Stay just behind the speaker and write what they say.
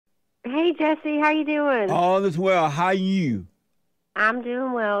Hey Jesse, how you doing? All is well. How you? I'm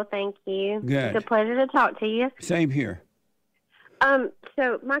doing well, thank you. It's a Good. pleasure to talk to you. Same here.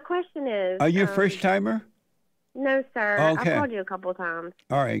 So my question is, Are you a first timer? no sir, I've Okay. called you a couple of times.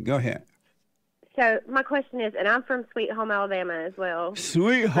 All right. Go ahead. So my question is, and I'm from Sweet Home, Alabama as well.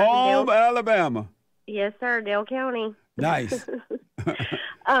 Sweet Up in home, Alabama. Yes sir, Dale County. Nice.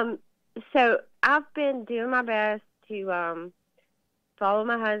 Um, so I've been doing my best to follow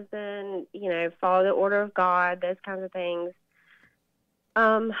my husband, follow the order of God, those kinds of things.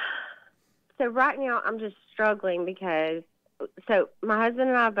 Um, so right now I'm just struggling because my husband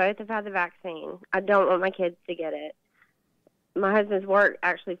and I both have had the vaccine. I don't want my kids to get it. My husband's work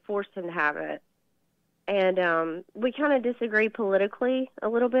actually forced him to have it. And we kind of disagree politically a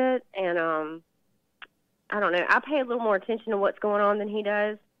little bit. And I don't know. I pay a little more attention to what's going on than he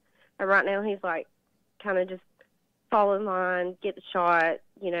does. And right now he's like kind of just fall in line, get the shot,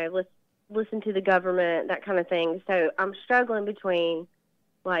 let's listen to the government, that kind of thing. So I'm struggling between,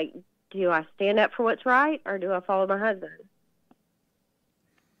 like, do I stand up for what's right or do I follow my husband?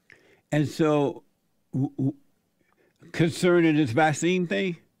 And so, concerning this vaccine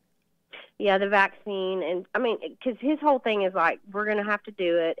thing? Yeah, the vaccine. And, I mean, because his whole thing is, like, we're going to have to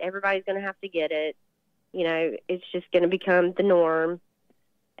do it. Everybody's going to have to get it. It's just going to become the norm.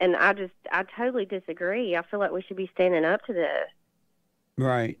 And I totally disagree. I feel like we should be standing up to this.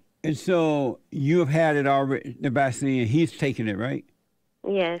 Right. And so, you have had it already, the vaccine, and he's taking it, right?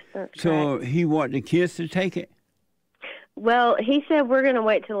 Yes, that's So, correct. he want the kids to take it? Well, he said we're going to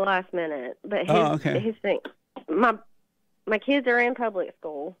wait till the last minute. But Oh, okay. his thing, my kids are in public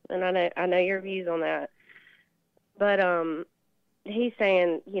school, and I know your views on that. But he's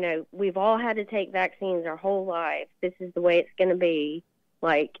saying, we've all had to take vaccines our whole life. This is the way it's going to be.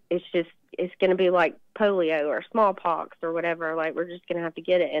 Like, it's going to be like polio or smallpox or whatever. Like, we're just going to have to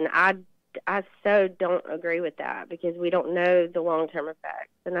get it. And I so don't agree with that because we don't know the long-term effects.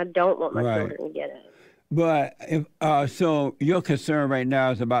 And I don't want my Right. children to get it. But, so your concern right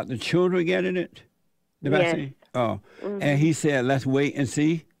now is about the children getting it? The Yes. vaccine? Oh. Hmm. And he said, let's wait and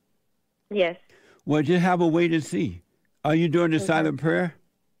see? Yes, Well, just have a wait and see. Are you doing the Okay. silent prayer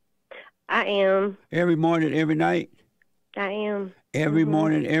I am. every morning, every night? I am. Every Mhm.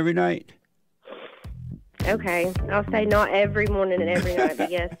 morning, every night? Okay. I'll say not every morning and every night,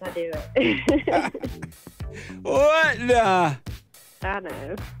 but yes, I do it. What the? I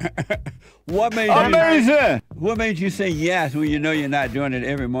know. What made Amazing! What made you say yes when you know you're not doing it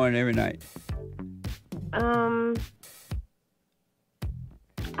every morning, every night? I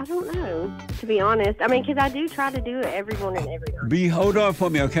don't know, to be honest. I mean, because I do try to do it every morning, every night. B, hold on for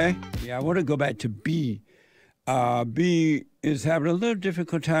me, okay? Yeah, I want to go back to B. B is having a little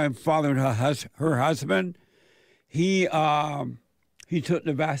difficult time following her husband. He took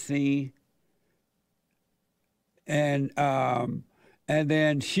the vaccine, and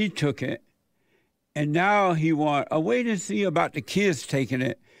then she took it, and now he want a wait and see about the kids taking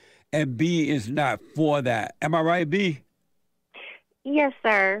it, and B is not for that. Am I right, B? Yes,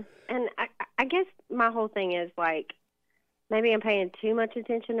 sir. And I guess my whole thing is, like, maybe I'm paying too much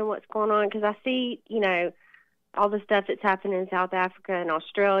attention to what's going on because I see, all the stuff that's happening in South Africa and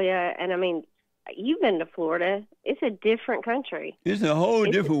Australia. And, I mean, you've been to Florida. It's a different country. It's a whole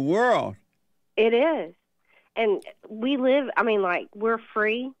different world. It is. And we live, I mean, like, we're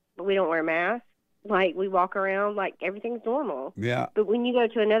free, but we don't wear masks. Like, we walk around like everything's normal. Yeah. But when you go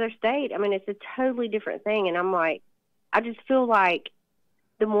to another state, I mean, it's a totally different thing. And I'm like, I just feel like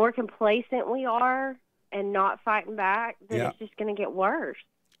the more complacent we are and not fighting back, then Yeah. it's just going to get worse.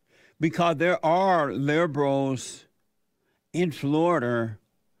 Because there are liberals in Florida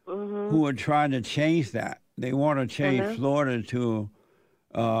who are trying to change that. They want to change Florida to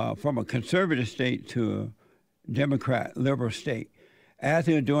from a conservative state to a Democrat liberal state, as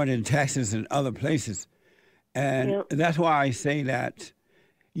they're doing in Texas and other places. And that's why I say that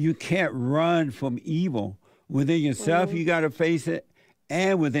you can't run from evil. Within yourself, you got to face it,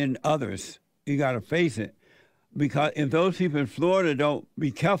 and within others, you got to face it. Because if those people in Florida don't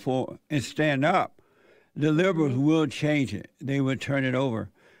be careful and stand up, the liberals will change it. They will turn it over.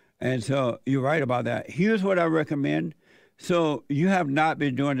 And so you're right about that. Here's what I recommend. So you have not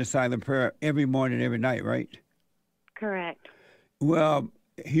been doing the silent prayer every morning, every night, right? Correct. Well,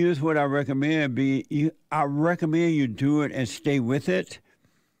 here's what I recommend. I recommend you do it and stay with it.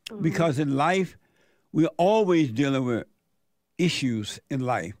 Because in life, we're always dealing with issues in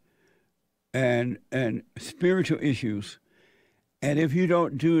life and spiritual issues. And if you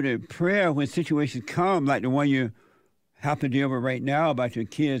don't do the prayer when situations come, like the one you have to deal with right now about your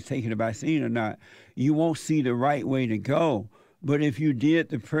kids taking the vaccine or not, you won't see the right way to go. But if you did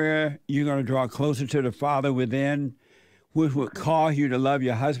the prayer, you're going to draw closer to the Father within, which would cause you to love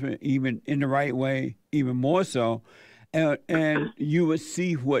your husband even in the right way, even more so. And you would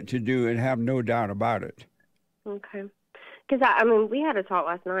see what to do and have no doubt about it. Okay. Because, I mean, we had a talk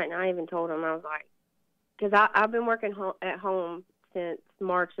last night, and I even told him, I was like, because I've been working at home since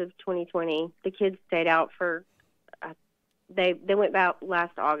March of 2020. The kids stayed out for, they went out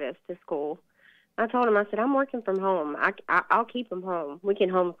last August to school. I told him, I said, I'm working from home. I'll keep them home. We can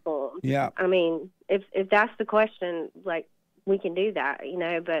homeschool them. Yeah. I mean, if that's the question, like, we can do that, you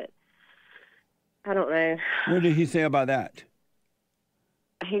know, but I don't know. What did he say about that?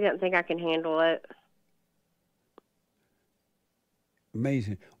 He didn't think I can handle it.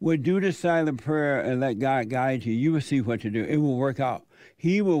 Amazing. Well, do the silent prayer and let God guide you. You will see what to do. It will work out.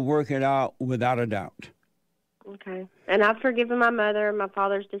 He will work it out without a doubt. Okay. And I've forgiven my mother. My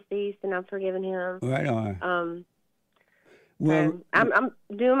father's deceased, and I've forgiven him. Right on. Well, I'm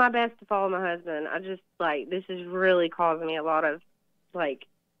doing my best to follow my husband. I just, like, this is really causing me a lot of, like,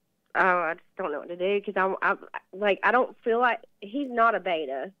 I just don't know what to do because I don't feel like he's not a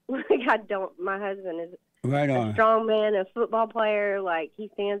beta. Like, my husband is right on. A strong man, a football player. Like, he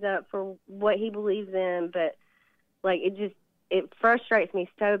stands up for what he believes in, but, like, it frustrates me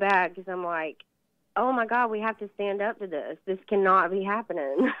so bad because I'm like, oh my God, we have to stand up to this. This cannot be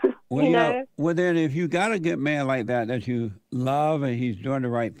happening. Well, you know? Well, then if you got a good man like that you love and he's doing the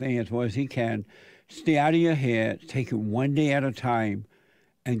right thing as well as he can, stay out of your head, take it one day at a time,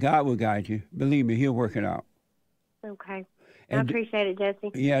 and God will guide you. Believe me, he'll work it out. Okay. I appreciate it,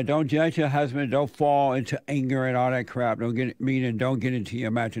 Jesse. Yeah, don't judge your husband. Don't fall into anger and all that crap. Don't get into your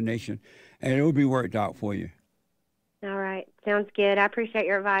imagination. And it will be worked out for you. All right. Sounds good. I appreciate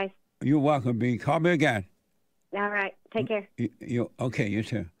your advice. You're welcome, B. Call me again. All right. Take care. Okay, you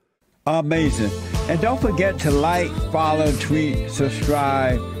too. Amazing. And don't forget to like, follow, tweet,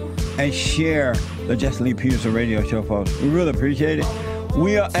 subscribe, and share the Jesse Lee Peterson Radio Show, folks. We really appreciate it.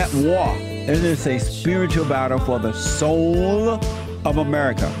 We are at war. It is a spiritual battle for the soul of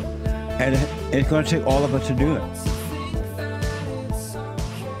America. And it's going to take all of us to do it.